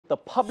the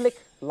public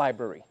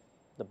library,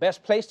 the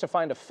best place to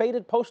find a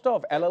faded poster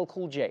of LL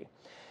Cool J.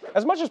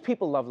 As much as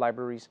people love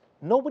libraries,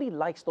 nobody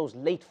likes those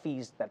late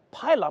fees that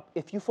pile up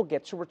if you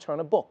forget to return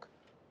a book.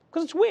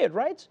 Because it's weird,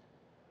 right?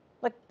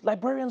 Like,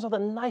 librarians are the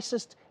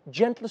nicest,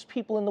 gentlest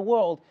people in the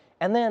world,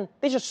 and then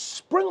they just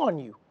spring on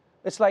you.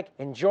 It's like,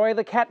 enjoy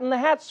the Cat in the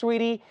Hat,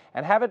 sweetie,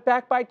 and have it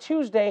back by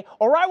Tuesday,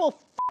 or I will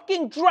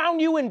fucking drown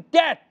you in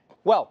debt.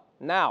 Well,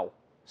 now,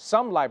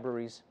 some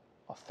libraries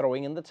are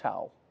throwing in the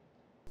towel.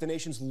 The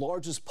nation's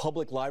largest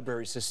public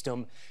library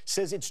system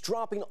says it's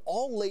dropping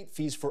all late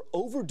fees for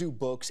overdue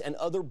books and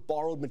other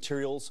borrowed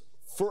materials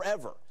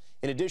forever.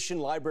 In addition,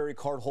 library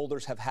card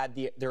holders have had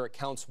their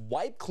accounts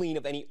wiped clean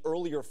of any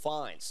earlier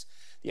fines.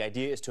 The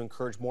idea is to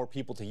encourage more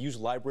people to use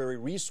library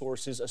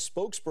resources. A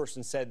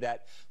spokesperson said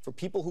that for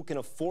people who can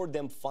afford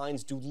them,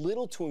 fines do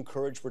little to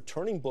encourage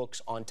returning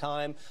books on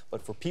time.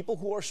 But for people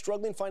who are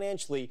struggling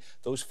financially,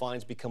 those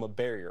fines become a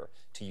barrier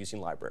to using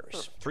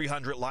libraries.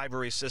 300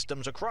 library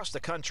systems across the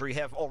country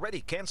have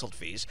already canceled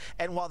fees.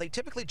 And while they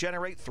typically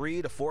generate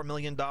 $3 to $4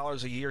 million a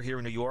year here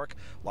in New York,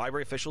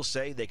 library officials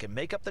say they can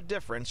make up the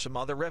difference from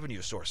other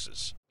revenue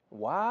sources.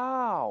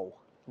 Wow.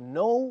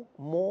 No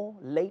more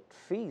late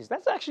fees.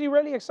 That's actually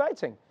really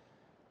exciting.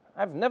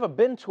 I've never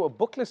been to a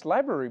bookless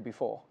library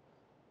before.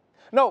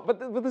 No,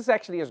 but this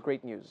actually is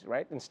great news,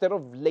 right? Instead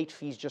of late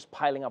fees just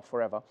piling up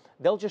forever,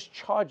 they'll just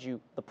charge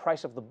you the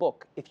price of the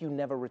book if you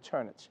never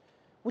return it,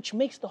 which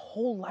makes the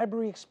whole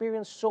library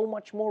experience so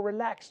much more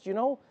relaxed, you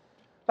know?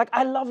 Like,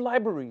 I love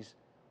libraries,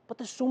 but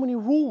there's so many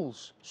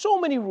rules.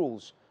 So many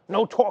rules.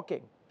 No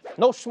talking,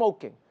 no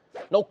smoking,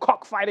 no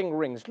cockfighting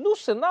rings.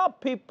 Loosen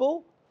up,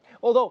 people.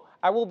 Although,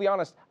 I will be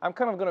honest, I'm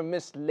kind of going to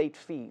miss late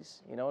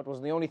fees. You know, it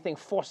was the only thing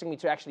forcing me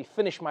to actually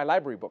finish my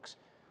library books.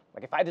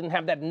 Like, if I didn't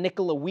have that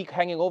nickel a week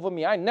hanging over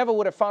me, I never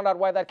would have found out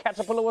why that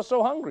caterpillar was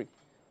so hungry.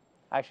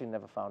 I actually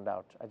never found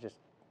out. I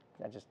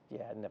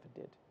never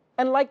did.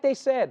 And like they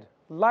said,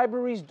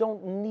 libraries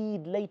don't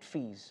need late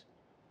fees.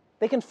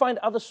 They can find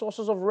other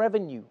sources of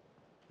revenue.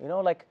 You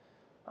know, like,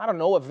 I don't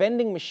know, a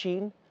vending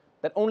machine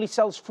that only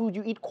sells food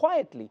you eat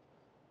quietly.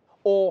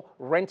 Or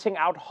renting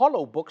out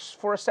hollow books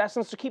for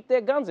assassins to keep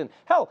their guns in.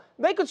 Hell,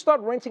 they could start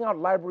renting out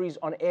libraries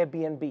on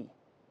Airbnb.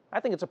 I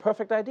think it's a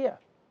perfect idea.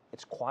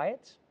 It's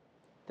quiet,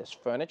 there's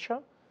furniture,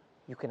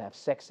 you can have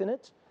sex in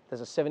it, there's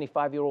a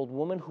 75-year-old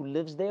woman who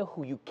lives there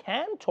who you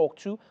can talk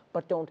to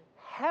but don't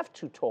have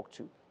to talk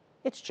to.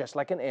 It's just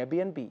like an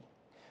Airbnb.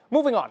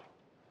 Moving on.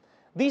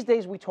 These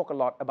days we talk a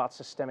lot about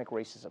systemic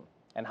racism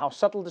and how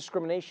subtle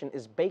discrimination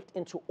is baked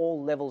into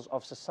all levels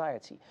of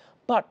society.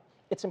 But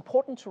it's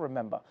important to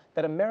remember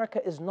that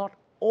America is not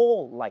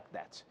all like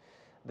that.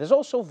 There's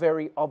also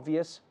very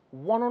obvious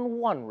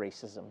one-on-one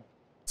racism.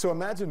 So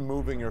imagine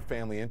moving your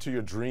family into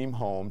your dream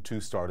home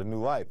to start a new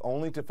life,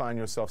 only to find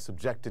yourself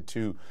subjected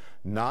to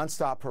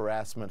nonstop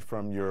harassment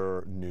from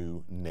your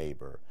new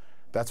neighbor.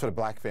 That's what a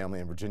black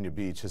family in Virginia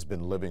Beach has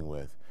been living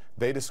with.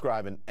 They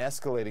describe an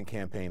escalating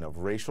campaign of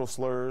racial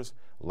slurs,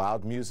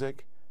 loud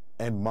music,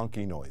 and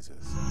monkey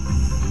noises.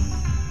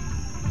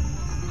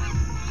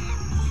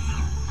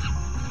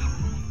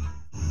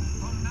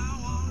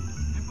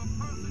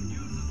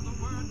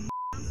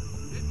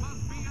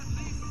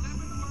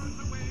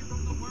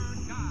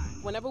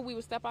 Whenever we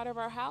would step out of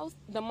our house,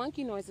 the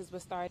monkey noises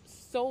would start.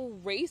 So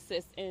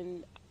racist,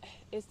 and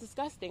it's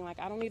disgusting. Like,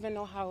 I don't even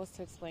know how else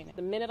to explain it.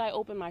 The minute I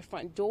open my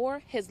front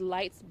door, his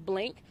lights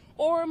blink,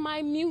 or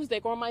my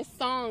music or my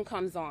song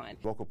comes on.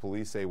 Local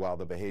police say while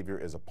the behavior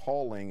is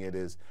appalling, it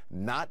is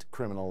not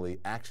criminally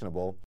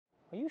actionable.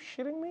 Are you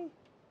shitting me?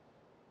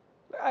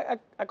 I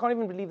can't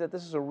even believe that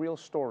this is a real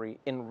story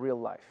in real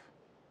life.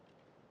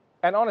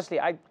 And honestly,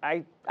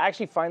 I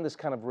actually find this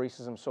kind of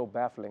racism so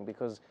baffling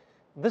because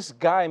this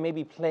guy may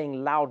be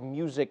playing loud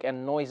music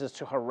and noises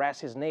to harass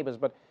his neighbors,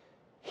 but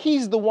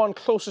he's the one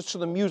closest to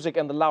the music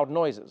and the loud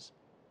noises.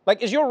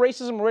 Like, is your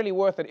racism really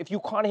worth it if you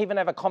can't even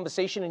have a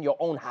conversation in your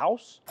own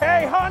house?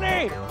 Hey,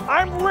 honey,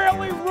 I'm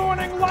really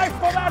ruining life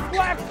for that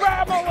black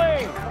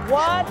family!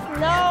 What?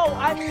 No,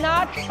 I'm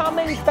not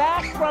coming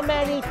back from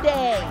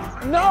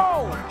anything.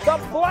 No, the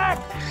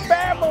black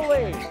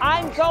family!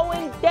 I'm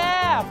going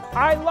deaf.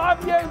 I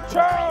love you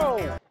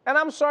too! And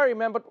I'm sorry,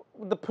 man, but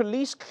the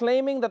police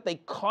claiming that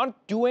they can't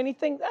do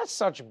anything, that's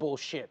such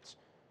bullshit.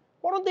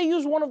 Why don't they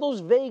use one of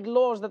those vague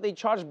laws that they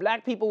charge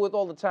black people with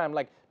all the time,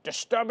 like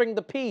disturbing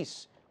the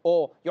peace,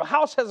 or your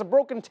house has a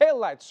broken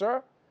taillight,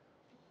 sir?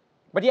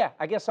 But yeah,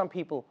 I guess some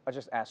people are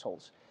just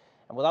assholes.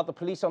 And without the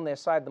police on their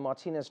side, the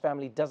Martinez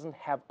family doesn't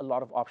have a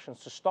lot of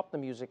options to stop the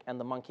music and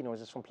the monkey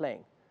noises from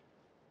playing.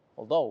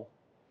 Although,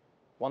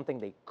 one thing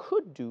they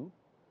could do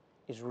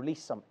is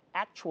release some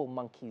actual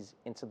monkeys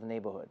into the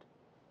neighborhood.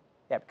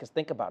 Yeah, because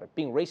think about it.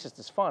 Being racist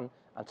is fun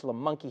until a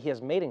monkey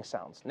hears mating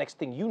sounds. Next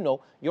thing you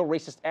know, your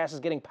racist ass is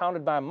getting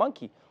pounded by a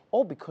monkey,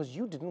 all because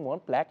you didn't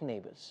want black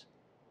neighbors.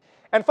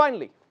 And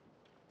finally,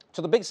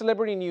 to the big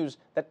celebrity news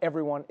that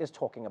everyone is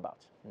talking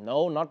about.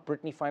 No, not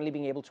Britney finally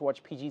being able to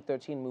watch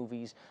PG-13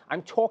 movies.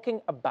 I'm talking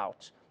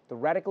about the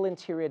radical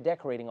interior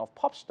decorating of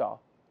pop star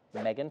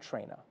Meghan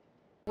Trainor.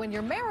 When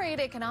you're married,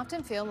 it can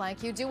often feel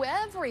like you do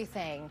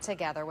everything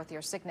together with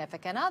your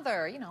significant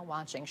other, you know,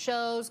 watching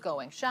shows,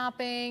 going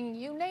shopping,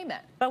 you name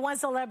it. But one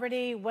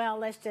celebrity, well,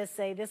 let's just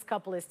say this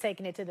couple is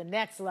taking it to the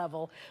next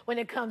level when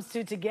it comes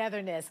to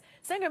togetherness.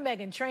 Singer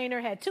Meghan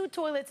Trainor had 2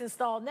 toilets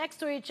installed next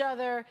to each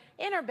other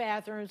in her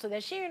bathroom so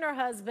that she and her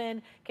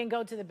husband can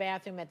go to the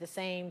bathroom at the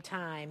same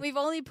time. We've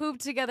only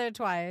pooped together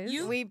twice.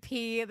 We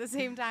pee at the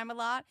same time a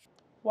lot.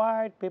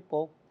 White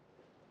people.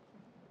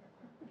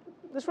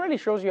 This really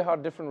shows you how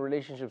different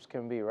relationships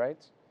can be,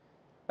 right?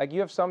 Like, you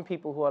have some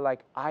people who are like,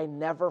 I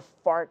never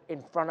fart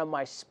in front of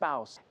my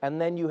spouse. And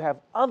then you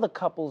have other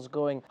couples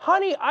going,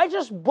 honey, I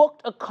just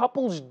booked a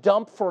couple's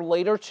dump for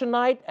later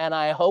tonight, and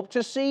I hope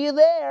to see you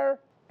there.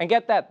 And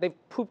get that,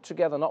 they've pooped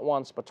together not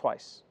once, but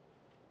twice.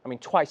 I mean,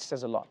 twice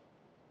says a lot.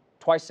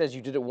 Twice says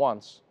you did it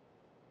once,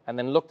 and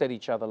then looked at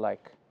each other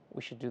like,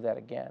 we should do that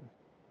again.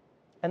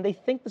 And they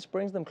think this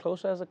brings them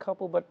closer as a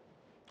couple, but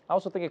I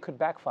also think it could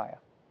backfire.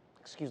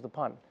 Excuse the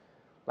pun.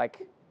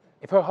 Like,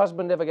 if her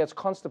husband ever gets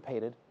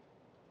constipated,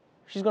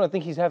 she's gonna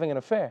think he's having an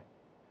affair.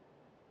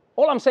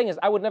 All I'm saying is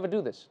I would never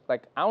do this.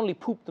 Like, I only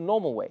poop the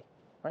normal way,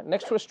 right?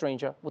 Next to a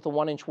stranger with a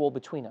 1-inch wall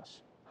between us.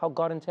 How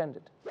God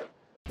intended.